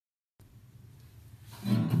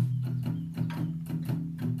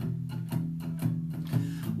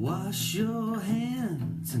Wash your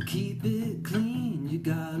hands and keep it clean. You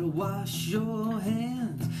gotta wash your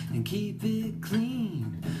hands and keep it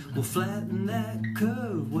clean. We'll flatten that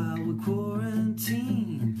curve while we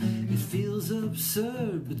quarantine. It feels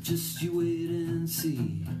absurd, but just you wait and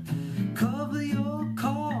see. Cover your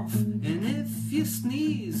cough, and if you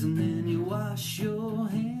sneeze, and then you wash your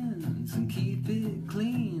hands and keep it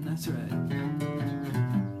clean. That's right.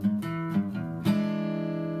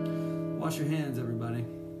 Wash your hands, everybody.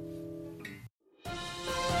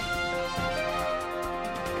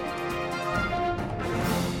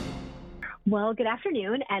 Well, good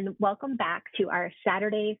afternoon and welcome back to our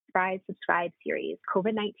Saturday Thrive Subscribe series,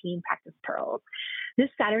 COVID-19 Practice Pearls. This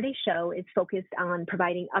Saturday show is focused on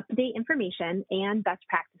providing up-to-date information and best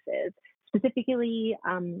practices, specifically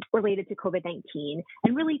related to COVID-19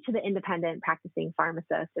 and really to the independent practicing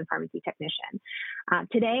pharmacist and pharmacy technician.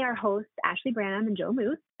 Today, our hosts, Ashley Branham and Joe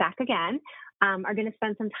Moose, back again, are going to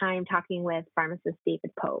spend some time talking with pharmacist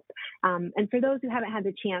David Pope. And for those who haven't had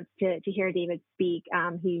the chance to hear David speak,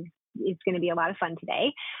 it's going to be a lot of fun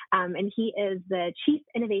today. And he is the Chief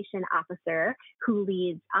Innovation Officer who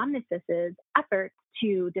leads Omnisys's efforts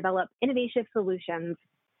to develop innovative solutions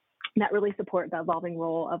that really support the evolving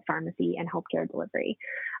role of pharmacy and healthcare delivery.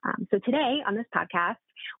 So today on this podcast,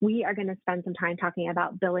 we are going to spend some time talking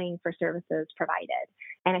about billing for services provided.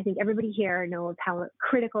 And I think everybody here knows how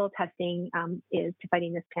critical testing is to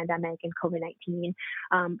fighting this pandemic and COVID-19.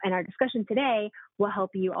 And our discussion today will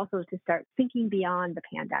help you also to start thinking beyond the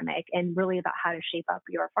pandemic and really about how to shape up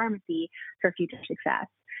your pharmacy for future success.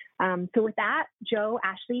 So with that, Joe,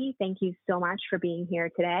 Ashley, thank you so much for being here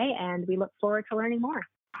today, and we look forward to learning more.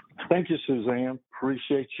 Thank you, Suzanne.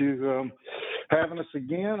 Appreciate you having us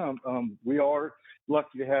again. We are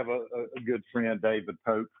lucky to have a good friend, David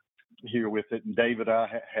Pope, here with it. And David, I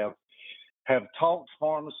have taught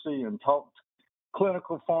pharmacy and taught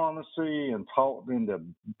clinical pharmacy and taught into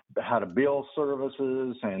how to bill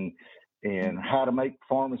services and how to make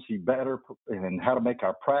pharmacy better and how to make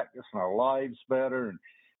our practice and our lives better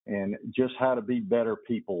and just how to be better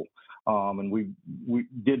people. And we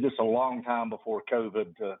did this a long time before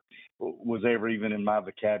COVID was ever even in my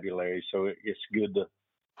vocabulary. So it's good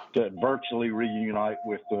to virtually reunite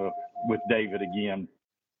with David again.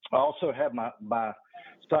 I also have my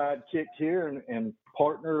sidekick here and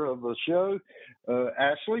partner of the show,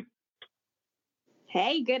 Ashley.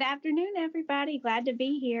 Hey, good afternoon, everybody. Glad to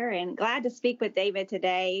be here and glad to speak with David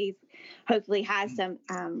today. He hopefully has some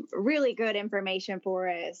really good information for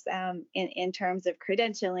us in terms of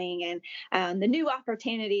credentialing and the new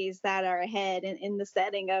opportunities that are ahead in the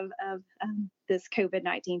setting of this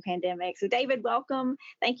COVID-19 pandemic. So, David, welcome.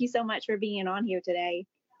 Thank you so much for being on here today.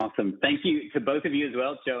 Awesome. Thank you to both of you as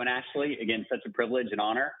well, Joe and Ashley. Again, such a privilege and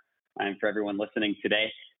honor for everyone listening today.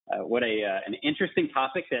 What an interesting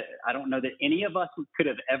topic that I don't know that any of us could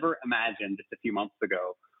have ever imagined just a few months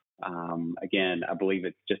ago. Again, I believe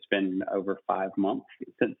it's just been over 5 months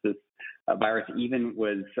since this virus even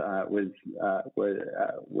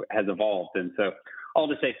has evolved. And so all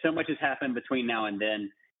to say, so much has happened between now and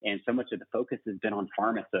then, and so much of the focus has been on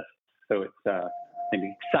pharmacists. So it's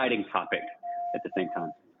an exciting topic at the same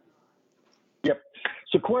time. Yep.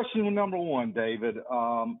 So question number one, David.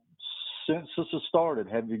 Since this has started,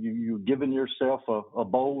 have you given yourself a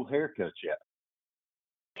bold haircut yet?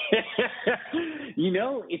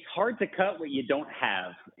 It's hard to cut what you don't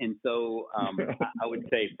have. And so I would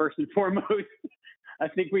say, first and foremost, I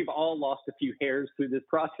think we've all lost a few hairs through this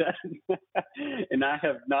process. And I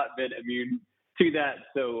have not been immune to that.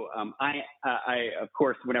 So I of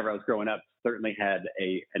course, whenever I was growing up, certainly had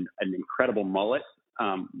an incredible mullet.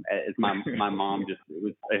 As my mom it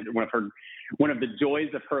was one of the joys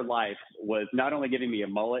of her life was not only giving me a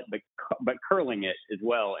mullet but curling it as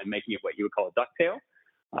well and making it what you would call a ducktail.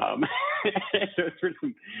 Those were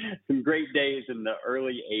some great days in the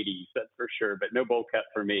early 80s, that's for sure. But no bowl cut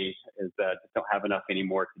for me, just don't have enough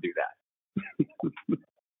anymore to do that.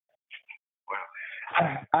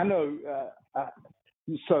 Well, I know.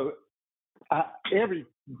 Every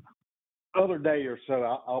other day or so,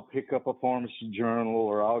 I'll pick up a pharmacy journal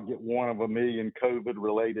or I'll get one of a million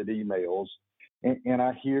COVID-related emails, and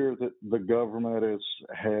I hear that the government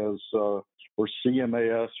has or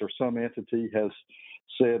CMS or some entity has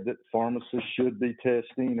said that pharmacists should be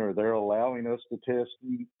testing, or they're allowing us to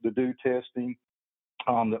do testing.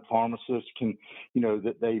 That pharmacists can,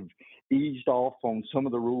 that they've eased off on some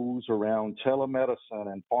of the rules around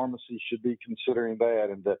telemedicine, and pharmacy should be considering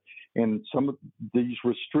that, and some of these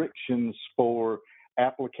restrictions for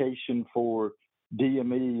application for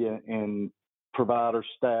DME and provider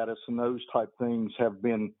status and those type things have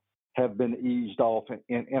been have been eased off.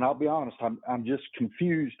 And I'll be honest, I'm just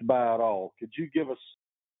confused by it all. Could you give us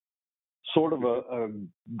sort of a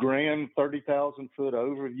grand 30,000 foot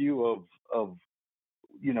overview of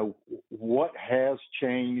what has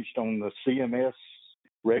changed on the CMS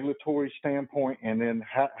regulatory standpoint, and then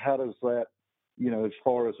how does that, as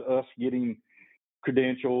far as us getting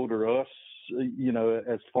credentialed, or us,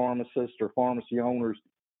 as pharmacists or pharmacy owners,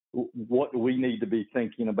 what do we need to be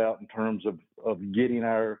thinking about in terms of getting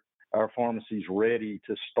our pharmacies ready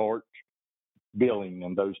to start billing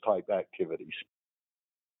and those type activities?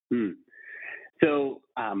 So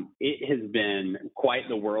it has been quite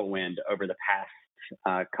the whirlwind over the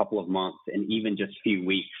past couple of months, and even just few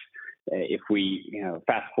weeks. If we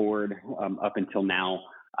fast forward up until now,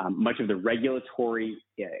 many of the regulatory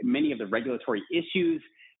issues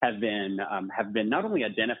have been not only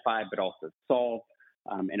identified but also solved,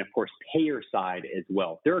 and of course payer side as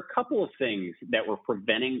well. There are a couple of things that were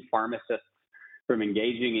preventing pharmacists from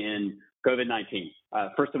engaging in COVID-19.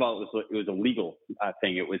 First of all, it was a legal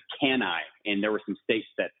thing. It was CANI, and there were some states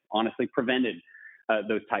that honestly prevented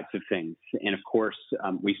those types of things. And of course,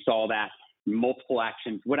 we saw that multiple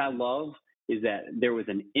actions. What I love is that there was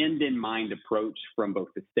an end-in-mind approach from both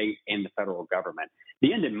the state and the federal government.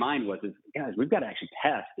 The end in mind was, guys, we've got to actually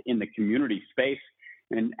test in the community space.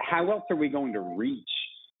 And how else are we going to reach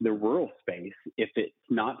the rural space if it's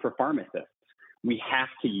not for pharmacists? We have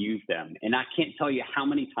to use them. And I can't tell you how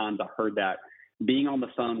many times I heard that being on the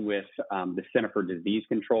phone with the Center for Disease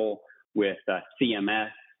Control, with CMS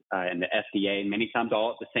and the FDA, many times all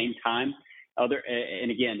at the same time.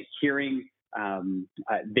 And again, hearing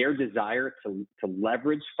their desire to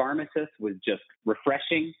leverage pharmacists was just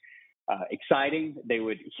refreshing, exciting. They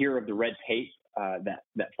would hear of the red tape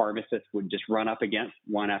that pharmacists would just run up against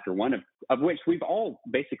one after one, of which we've all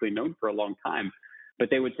basically known for a long time. But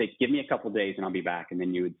they would say, give me a couple of days and I'll be back. And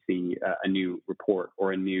then you would see a new report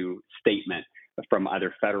or a new statement from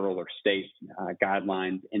either federal or state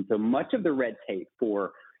guidelines. And so much of the red tape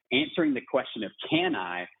for answering the question of can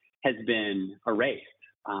I has been erased.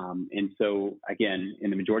 And so, again, in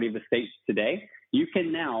the majority of the states today, you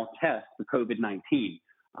can now test for COVID-19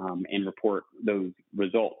 and report those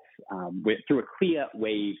results through a CLIA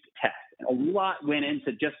waived test. A lot went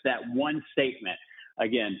into just that one statement.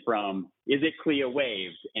 Again, from is it CLIA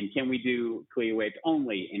waived, and can we do CLIA waived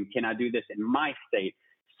only, and can I do this in my state?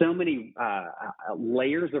 So many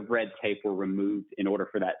layers of red tape were removed in order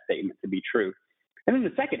for that statement to be true. And then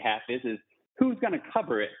the second half is who's going to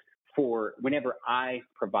cover it for whenever I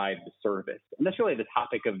provide the service? And that's really the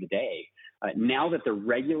topic of the day. Now that the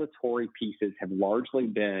regulatory pieces have largely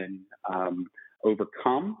been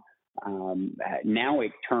overcome, now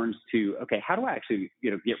it turns to, okay, how do I actually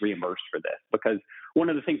get reimbursed for this? Because one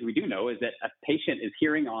of the things we do know is that a patient is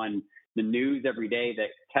hearing on the news every day that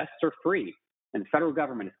tests are free, and the federal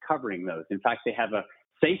government is covering those. In fact, they have a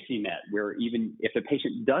safety net where even if the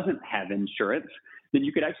patient doesn't have insurance, then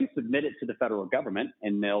you could actually submit it to the federal government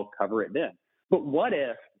and they'll cover it then. But what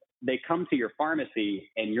if they come to your pharmacy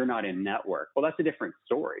and you're not in network? Well, that's a different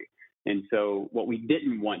story. And so what we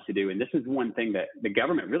didn't want to do, and this is one thing that the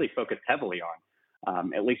government really focused heavily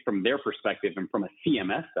on, at least from their perspective and from a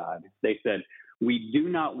CMS side, they said, we do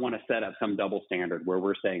not want to set up some double standard where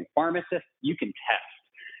we're saying, pharmacists, you can test.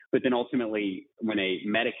 But then ultimately, when a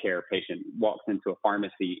Medicare patient walks into a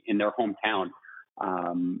pharmacy in their hometown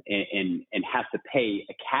and has to pay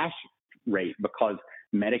a cash rate because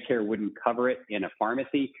Medicare wouldn't cover it in a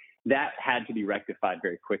pharmacy, that had to be rectified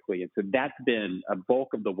very quickly. And so that's been a bulk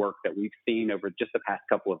of the work that we've seen over just the past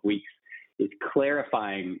couple of weeks, is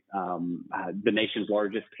clarifying the nation's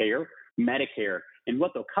largest payer, Medicare, and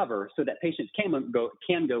what they'll cover so that patients can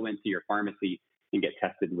go into your pharmacy and get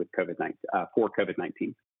tested with for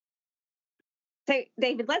COVID-19. So,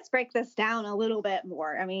 David, let's break this down a little bit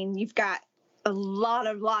more. I mean, you've got a lot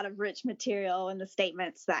of rich material in the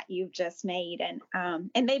statements that you've just made, and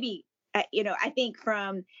maybe I think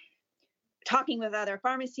from talking with other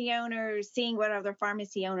pharmacy owners, seeing what other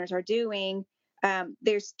pharmacy owners are doing,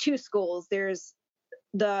 there's two schools. There's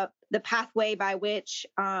the pathway by which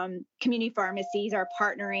community pharmacies are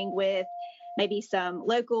partnering with maybe some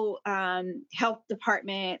local health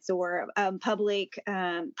departments or public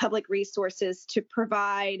resources to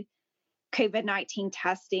provide COVID-19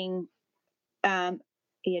 testing,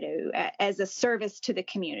 as a service to the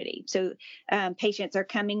community. So patients are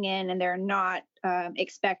coming in and they're not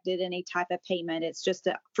expected any type of payment. It's just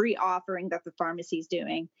a free offering that the pharmacy is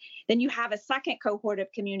doing. Then you have a second cohort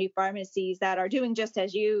of community pharmacies that are doing just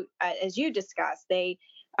as you discussed.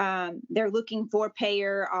 They're looking for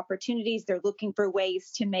payer opportunities. They're looking for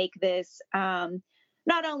ways to make this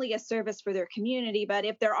not only a service for their community, but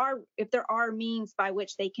if there are means by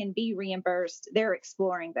which they can be reimbursed, they're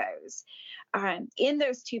exploring those. In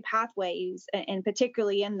those two pathways, and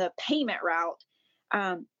particularly in the payment route,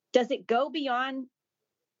 does it go beyond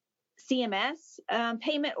CMS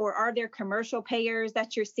payment, or are there commercial payers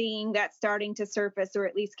that you're seeing that's starting to surface, or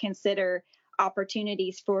at least consider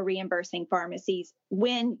opportunities for reimbursing pharmacies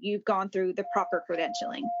when you've gone through the proper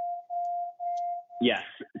credentialing? Yes.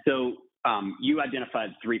 So you identified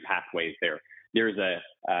three pathways there. There's a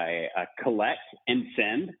collect and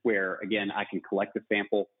send, where, again, I can collect the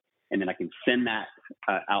sample and then I can send that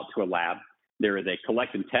out to a lab. There is a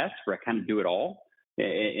collect and test, where I kind of do it all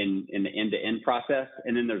in the end-to-end process.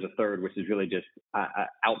 And then there's a third, which is really just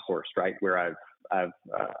outsourced, right, where I've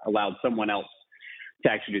allowed someone else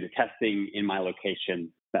to actually do the testing in my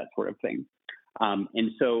location, that sort of thing.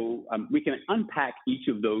 And so we can unpack each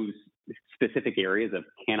of those specific areas of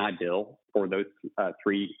can I bill for those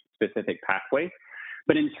three specific pathways.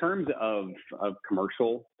 But in terms of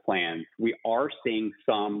commercial plans, we are seeing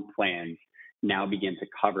some plans now begin to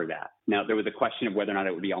cover that. Now, there was a question of whether or not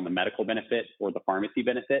it would be on the medical benefit or the pharmacy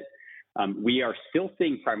benefit. We are still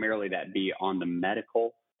seeing primarily that be on the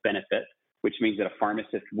medical benefit, which means that a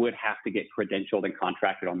pharmacist would have to get credentialed and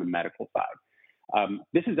contracted on the medical side.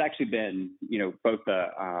 This has actually been, both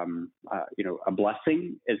a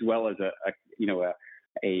blessing as well as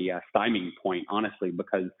a stymieing point, honestly,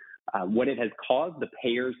 because what it has caused the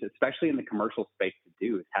payers, especially in the commercial space, to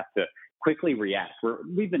do is have to quickly react.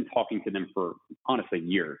 We've been talking to them for, honestly,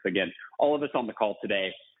 years. Again, all of us on the call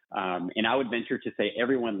today, and I would venture to say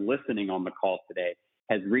everyone listening on the call today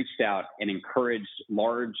has reached out and encouraged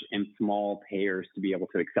large and small payers to be able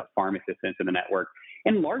to accept pharmacists into the network.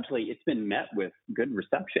 And largely, it's been met with good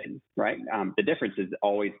reception, right? The difference has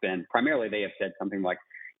always been, primarily, they have said something like,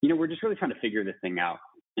 we're just really trying to figure this thing out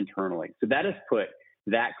internally. So that has put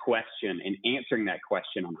that question and answering that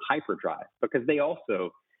question on hyperdrive, because they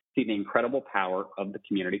also see the incredible power of the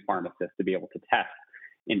community pharmacist to be able to test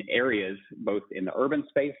in areas, both in the urban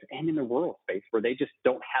space and in the rural space, where they just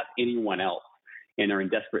don't have anyone else and are in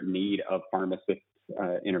desperate need of pharmacist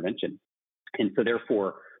intervention. And so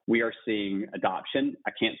therefore, we are seeing adoption.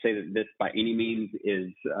 I can't say that this by any means is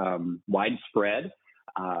widespread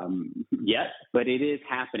yet, but it is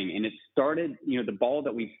happening. And it started, the ball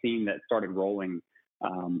that we've seen that started rolling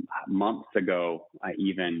months ago,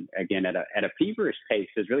 even, again, at a feverish pace,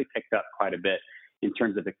 has really picked up quite a bit in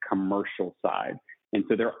terms of the commercial side. And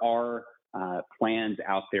so there are plans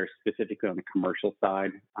out there specifically on the commercial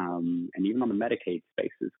side, and even on the Medicaid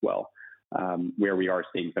space as well, where we are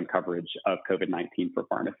seeing some coverage of COVID-19 for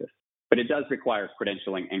pharmacists. But it does require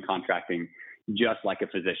credentialing and contracting, just like a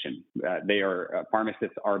physician.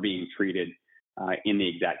 Pharmacists are being treated in the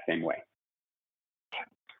exact same way.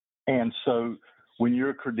 And so when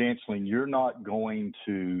you're credentialing, you're not going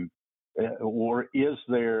to, or is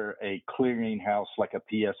there a clearinghouse like a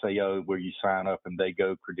PSAO where you sign up and they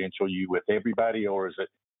go credential you with everybody, or is it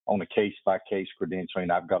on a case-by-case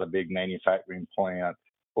credentialing? I've got a big manufacturing plant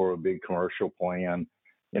or a big commercial plan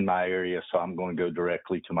in my area, so I'm going to go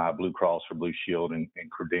directly to my Blue Cross or Blue Shield and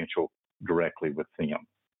credential directly with them.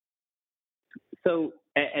 So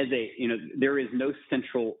there is no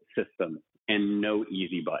central system and no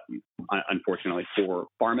easy button, unfortunately, for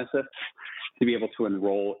pharmacists to be able to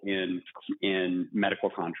enroll in medical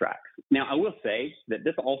contracts. Now, I will say that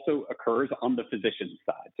this also occurs on the physician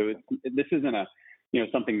side. So this isn't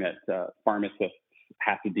something that pharmacists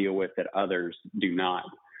have to deal with that others do not.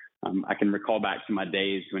 I can recall back to my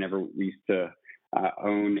days whenever we used to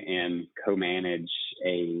own and co-manage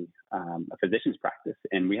a physician's practice,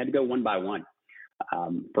 and we had to go one by one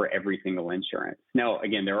for every single insurance. Now,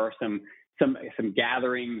 again, there are some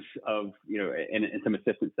gatherings of, and some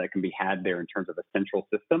assistance that can be had there in terms of a central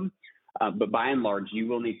system. But by and large, you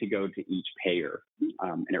will need to go to each payer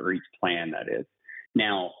or each plan, that is.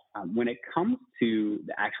 Now, when it comes to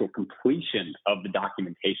the actual completion of the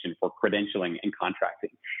documentation for credentialing and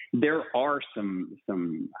contracting, there are some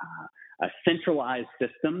centralized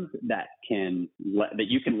systems that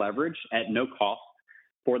you can leverage at no cost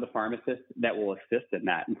for the pharmacist that will assist in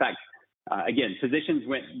that. In fact, again, physicians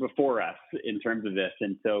went before us in terms of this,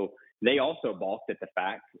 and so they also balked at the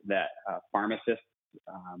fact that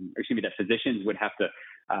that physicians would have to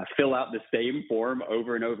fill out the same form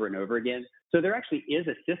over and over and over again. So there actually is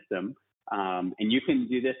a system, and you can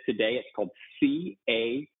do this today. It's called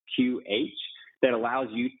CAQH, that allows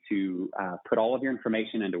you to put all of your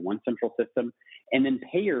information into one central system, and then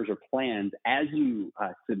payers or plans, as you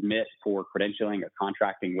submit for credentialing or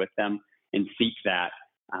contracting with them and seek that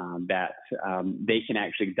they can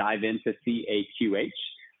actually dive into CAQH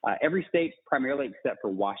Every state, primarily except for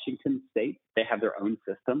Washington State, they have their own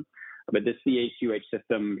system. But this CAQH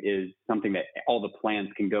system is something that all the plans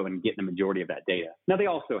can go and get the majority of that data. Now, they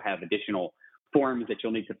also have additional forms that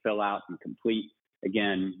you'll need to fill out and complete.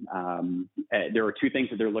 Again, there are two things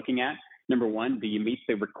that they're looking at. Number one, do you meet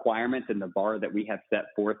the requirements and the bar that we have set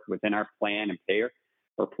forth within our plan and payer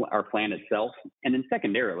or our plan itself? And then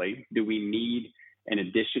secondarily, do we need in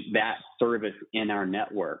addition that service in our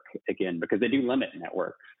network, again, because they do limit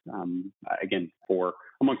networks, again, for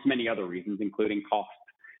amongst many other reasons, including cost.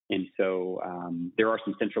 And so there are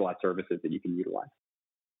some centralized services that you can utilize.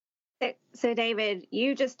 So David,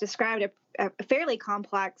 you just described a fairly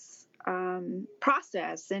complex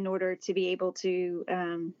process in order to be able to,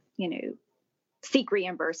 seek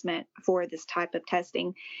reimbursement for this type of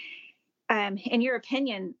testing. In your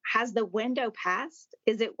opinion, has the window passed?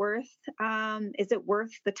 Is it worth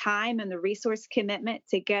the time and the resource commitment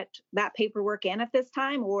to get that paperwork in at this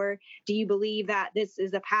time? Or do you believe that this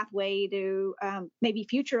is a pathway to maybe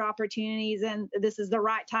future opportunities and this is the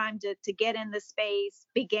right time to get in the space,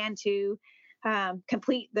 begin to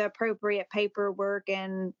complete the appropriate paperwork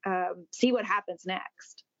and see what happens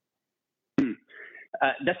next?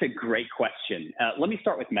 That's a great question. Let me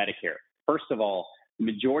start with Medicare. First of all, the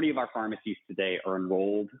majority of our pharmacies today are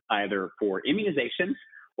enrolled either for immunizations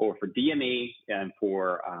or for DME and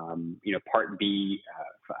for Part B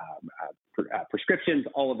prescriptions,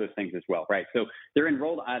 all of those things as well, right? So they're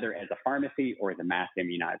enrolled either as a pharmacy or as a mass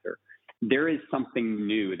immunizer. There is something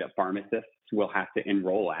new that pharmacists will have to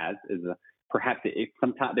enroll as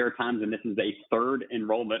sometimes there are times when this is a third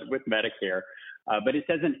enrollment with Medicare, but it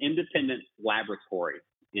says an independent laboratory.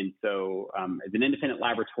 And so as an independent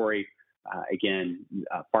laboratory, again,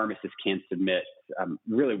 pharmacists can submit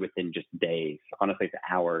really within just days, honestly, it's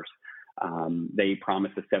hours. They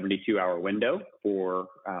promise a 72-hour window for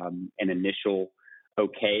an initial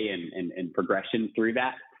okay and progression through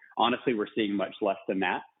that. Honestly, we're seeing much less than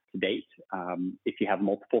that to date. If you have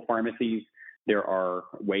multiple pharmacies, there are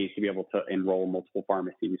ways to be able to enroll multiple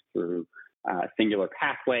pharmacies through a singular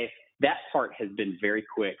pathway. That part has been very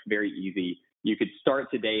quick, very easy. You could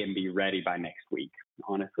start today and be ready by next week,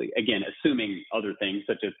 honestly. Again, assuming other things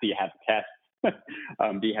such as do you have tests,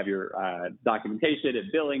 do you have your documentation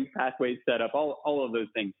and billing pathways set up, all of those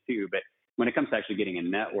things too. But when it comes to actually getting a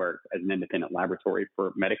network as an independent laboratory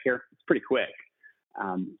for Medicare, it's pretty quick.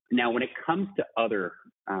 Now, when it comes to other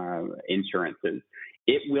insurances,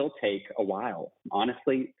 it will take a while.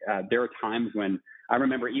 Honestly, there are times when I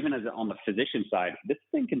remember even on the physician side, this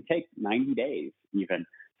thing can take 90 days even,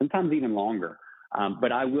 sometimes even longer.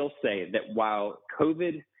 But I will say that while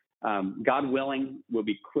COVID, God willing, will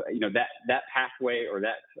be, that pathway or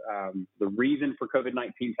that the reason for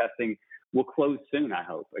COVID-19 testing will close soon, I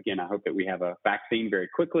hope. Again, I hope that we have a vaccine very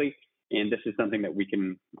quickly. And this is something that we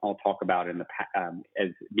can all talk about as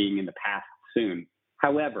being in the past soon.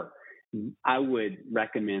 However, I would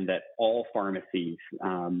recommend that all pharmacies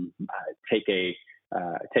take a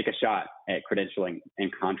shot at credentialing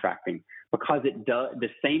and contracting, because it does the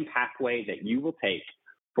same pathway that you will take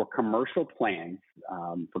for commercial plans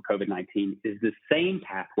for COVID-19 is the same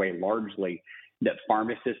pathway largely that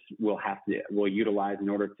pharmacists will utilize in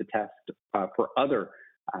order to test for other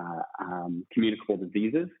communicable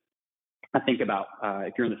diseases. I think about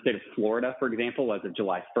if you're in the state of Florida, for example, as of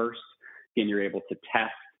July 1st, again, you're able to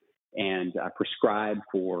test and prescribe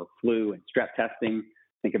for flu and strep testing.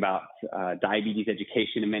 Think about diabetes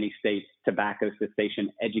education in many states, tobacco cessation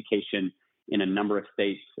education in a number of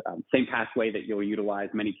states. Same pathway that you'll utilize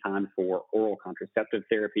many times for oral contraceptive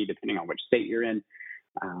therapy, depending on which state you're in.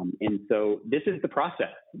 And so this is the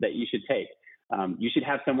process that you should take. You should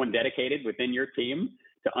have someone dedicated within your team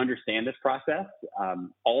to understand this process.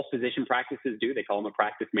 All physician practices do. They call them a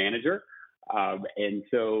practice manager. And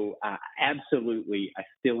so absolutely, I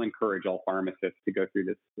still encourage all pharmacists to go through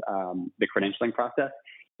this, the credentialing process,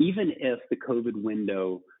 even if the COVID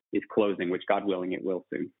window is closing, which God willing, it will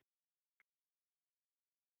soon.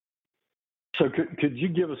 So could you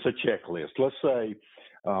give us a checklist? Let's say,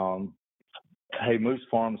 hey, Moose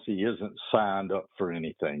Pharmacy isn't signed up for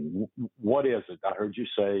anything. What is it? I heard you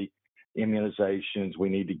say immunizations. We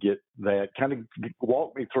need to get that. Kind of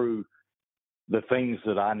walk me through the things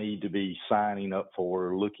that I need to be signing up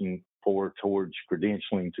for, looking for towards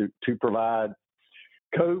credentialing to provide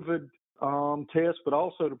COVID tests, but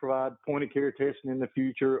also to provide point of care testing in the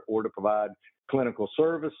future, or to provide clinical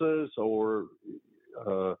services, or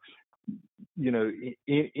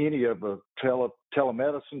any of a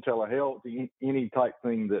telemedicine, telehealth, any type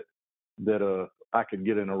thing that I could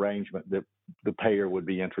get an arrangement that the payer would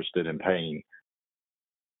be interested in paying.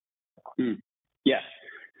 Yes.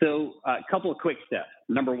 So a couple of quick steps.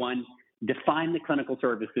 Number one, define the clinical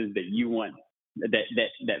services that you want,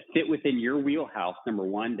 that fit within your wheelhouse, number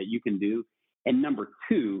one, that you can do. And number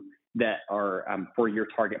two, that are for your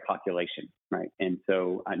target population, right? And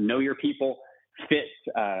so know your people,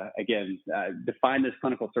 define those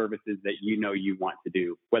clinical services that you know you want to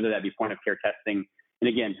do, whether that be point of care testing. And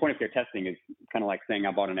again, point of care testing is kind of like saying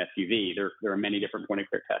I bought an SUV. There are many different point of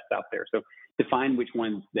care tests out there. So define which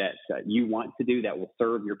ones that you want to do that will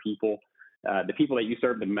serve your people, the people that you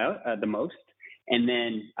serve the most. And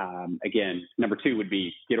then again, number two would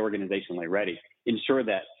be get organizationally ready. Ensure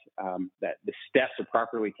that that the steps are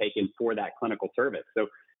properly taken for that clinical service. So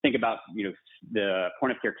think about the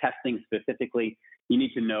point of care testing specifically. You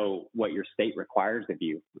need to know what your state requires of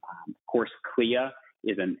you. Of course, CLIA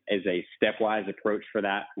is a stepwise approach for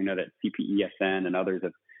that. We know that CPESN and others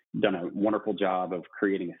have done a wonderful job of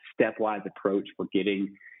creating a stepwise approach for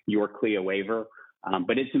getting your CLIA waiver.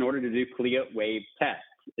 But it's in order to do CLIA waived tests.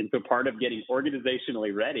 And so part of getting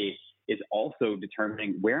organizationally ready is also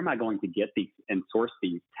determining where am I going to get these and source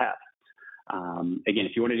these tests. Again,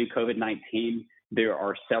 if you want to do COVID-19, there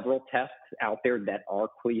are several tests out there that are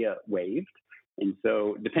CLIA waived. And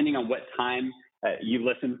so depending on what time you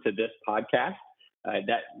listen to this podcast,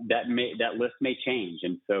 that list may change.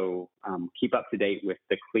 And so keep up to date with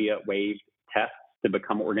the CLIA waived tests to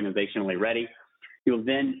become organizationally ready. You'll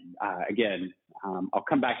then, I'll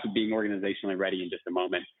come back to being organizationally ready in just a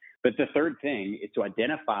moment. But the third thing is to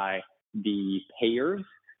identify the payers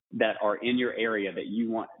that are in your area that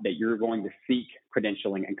you're going to seek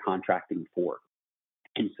credentialing and contracting for.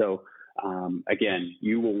 And so, again,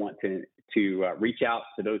 you will want to reach out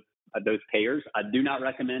to those payers. I do not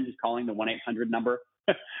recommend just calling the 1-800 number.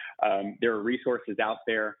 There are resources out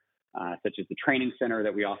there, such as the training center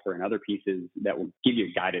that we offer and other pieces that will give you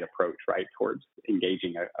a guided approach, right, towards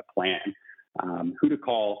engaging a plan, who to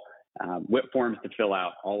call, what forms to fill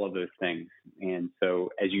out, all of those things. And so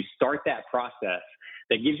as you start that process,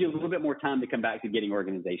 that gives you a little bit more time to come back to getting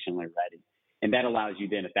organizationally ready. And that allows you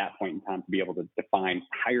then at that point in time to be able to define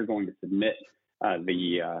how you're going to submit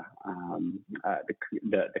the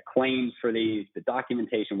claims for these, the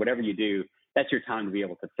documentation, whatever you do. That's your time to be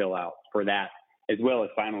able to fill out for that, as well as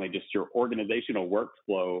finally just your organizational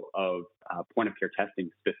workflow of point of care testing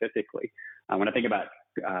specifically. When I think about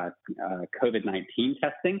COVID-19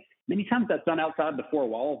 testing, many times that's done outside the four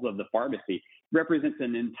walls of the pharmacy. It represents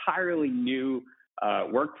an entirely new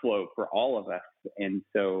workflow for all of us. And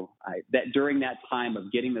so that during that time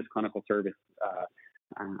of getting this clinical service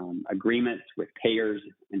agreements with payers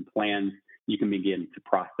and plans, you can begin to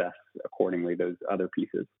process accordingly those other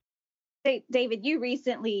pieces. Hey, David, you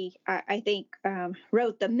recently, I think,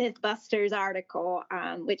 wrote the Mythbusters article,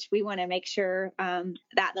 which we want to make sure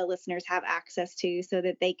that the listeners have access to so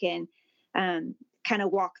that they can kind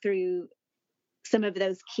of walk through some of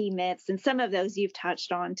those key myths, and some of those you've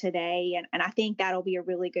touched on today. And I think that'll be a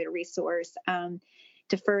really good resource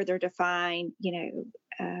to further define,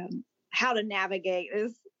 how to navigate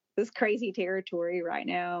this crazy territory right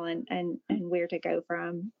now and where to go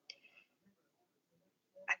from.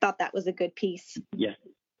 I thought that was a good piece. Yes.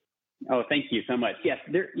 Oh, thank you so much. Yes,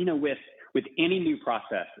 there, with any new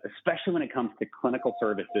process, especially when it comes to clinical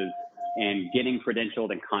services and getting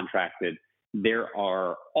credentialed and contracted, there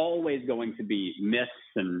are always going to be myths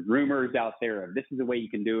and rumors out there of this is the way you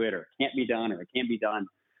can do it, or it can't be done, or it can't be done.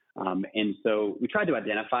 And so we tried to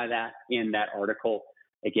identify that in that article.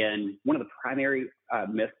 Again, one of the primary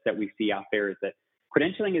myths that we see out there is that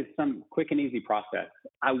credentialing is some quick and easy process.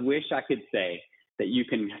 I wish I could say that you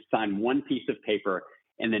can sign one piece of paper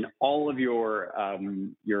and then all of your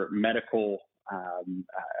medical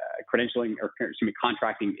credentialing or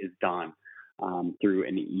contracting is done through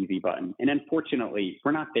an easy button. And unfortunately,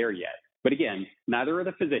 we're not there yet. But again, neither are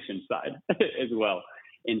the physician side as well.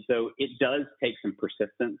 And so it does take some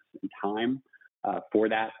persistence and time for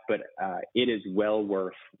that, but it is well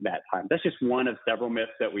worth that time. That's just one of several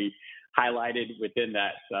myths that we highlighted within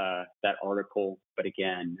that article. But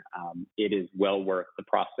again, it is well worth the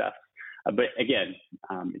process. But again,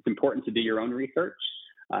 it's important to do your own research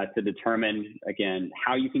to determine, again,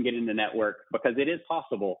 how you can get in the network, because it is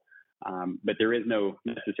possible, but there is no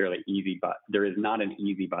necessarily easy button. There is not an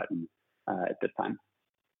easy button at this time.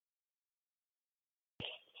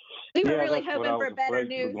 We were really hoping for better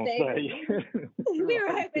news, David. We were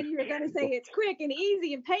hoping you were going to say it's quick and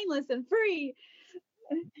easy and painless and free.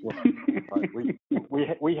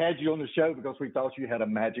 We had you on the show because we thought you had a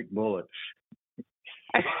magic bullet.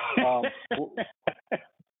 Well,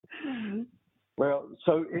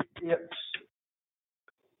 so it's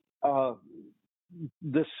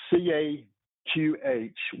the CA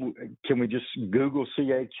CAQH. Can we just Google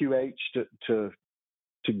CAQH to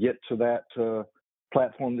get to that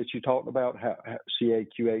platform that you talked about?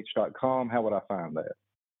 CAQH.com. How would I find that?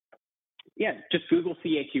 Yeah, just Google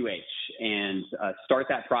CAQH and start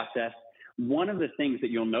that process. One of the things that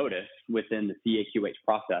you'll notice within the CAQH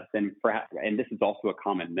process, and this is also a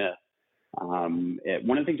common myth,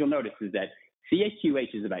 one of the things you'll notice is that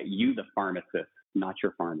CAQH is about you, the pharmacist, not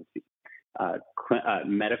your pharmacy.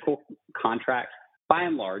 Medical contracts, by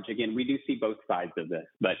and large, again, we do see both sides of this,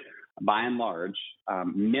 but by and large,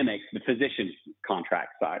 mimics the physician's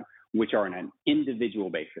contract side, which are on an individual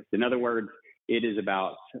basis. In other words, it is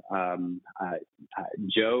about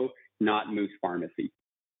Joe, not Moose Pharmacy,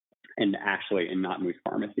 and not Moose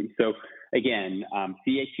Pharmacy. So again,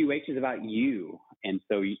 CAQH is about you, and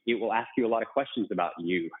so it will ask you a lot of questions about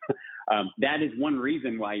you. That is one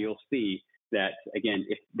reason why you'll see that, again,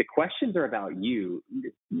 if the questions are about you,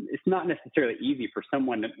 it's not necessarily easy for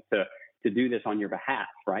someone to do this on your behalf,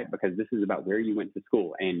 right? Because this is about where you went to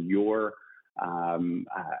school and your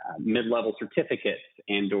mid-level certificates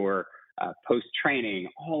and or post-training,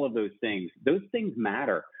 all of those things. Those things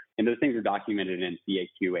matter, and those things are documented in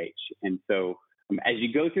CAQH. And so as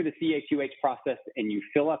you go through the CAQH process and you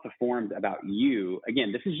fill out the forms about you,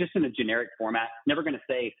 again, this is just in a generic format. It's never going to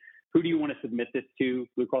say, who do you want to submit this to,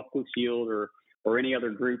 Blue Cross Blue Shield or any other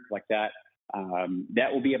group like that.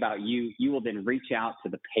 That will be about you. You will then reach out to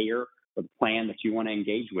the payer or the plan that you want to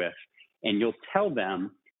engage with, and you'll tell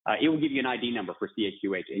them, it will give you an ID number for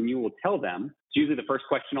CAQH, and you will tell them, it's usually the first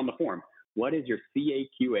question on the form, what is your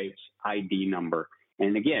CAQH ID number?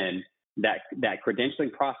 And again, that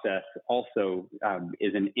credentialing process also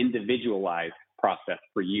is an individualized process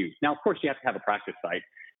for you. Now, of course, you have to have a practice site,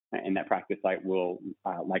 and that practice site will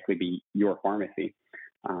likely be your pharmacy.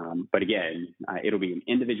 But again, it'll be an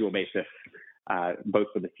individual basis, both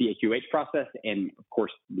for the CAQH process and, of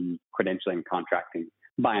course, the credentialing and contracting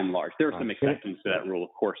by and large. There are some exceptions to that rule,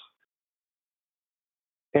 of course.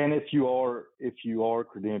 And if you are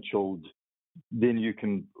credentialed, then you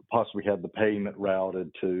can possibly have the payment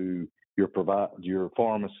routed to your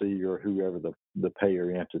pharmacy or whoever the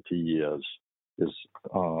payer entity is,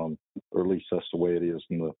 or at least that's the way it is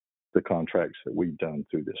in the contracts that we've done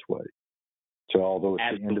through this way. So although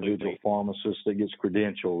it's the individual pharmacist that gets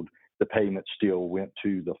credentialed, the payment still went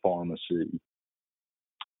to the pharmacy.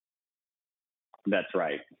 That's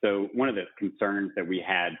right. So one of the concerns that we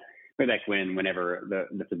had way back whenever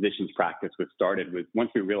the physician's practice was started was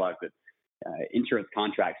once we realized that insurance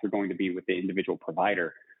contracts were going to be with the individual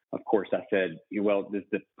provider, of course, I said, well, does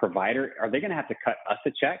the provider, are they going to have to cut us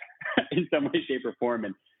a check in some way, shape, or form?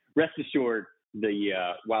 And rest assured,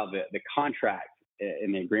 while the contract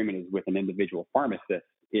and the agreement is with an individual pharmacist,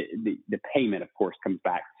 the payment, of course, comes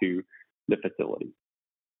back to the facility.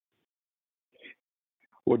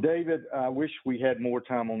 Well, David, I wish we had more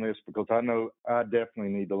time on this because I know I definitely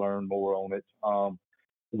need to learn more on it.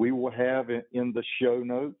 We will have in the show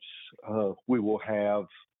notes, we will have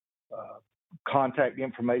contact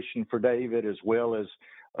information for David as well as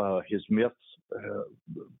his myths,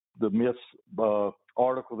 the myths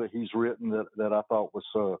article that he's written that I thought was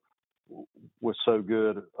so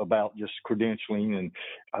good about just credentialing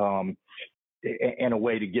and a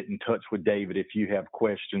way to get in touch with David if you have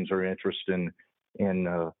questions or interest in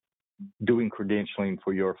doing credentialing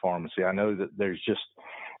for your pharmacy. I know that there's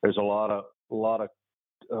a lot of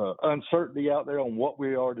uncertainty out there on what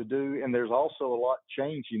we are to do, and there's also a lot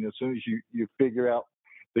changing. As soon as you figure out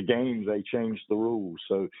the game, they change the rules.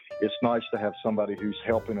 So it's nice to have somebody who's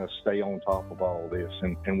helping us stay on top of all this.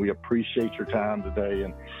 And we appreciate your time today,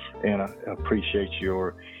 and I appreciate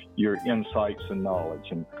your insights and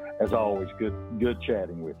knowledge. And as always, good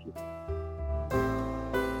chatting with you.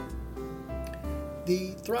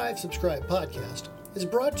 The Thrive Subscribe podcast is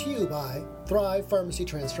brought to you by Thrive Pharmacy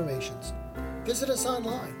Transformations. Visit us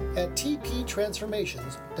online at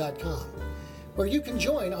tptransformations.com, where you can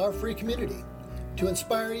join our free community to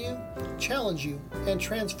inspire you, challenge you, and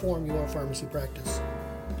transform your pharmacy practice.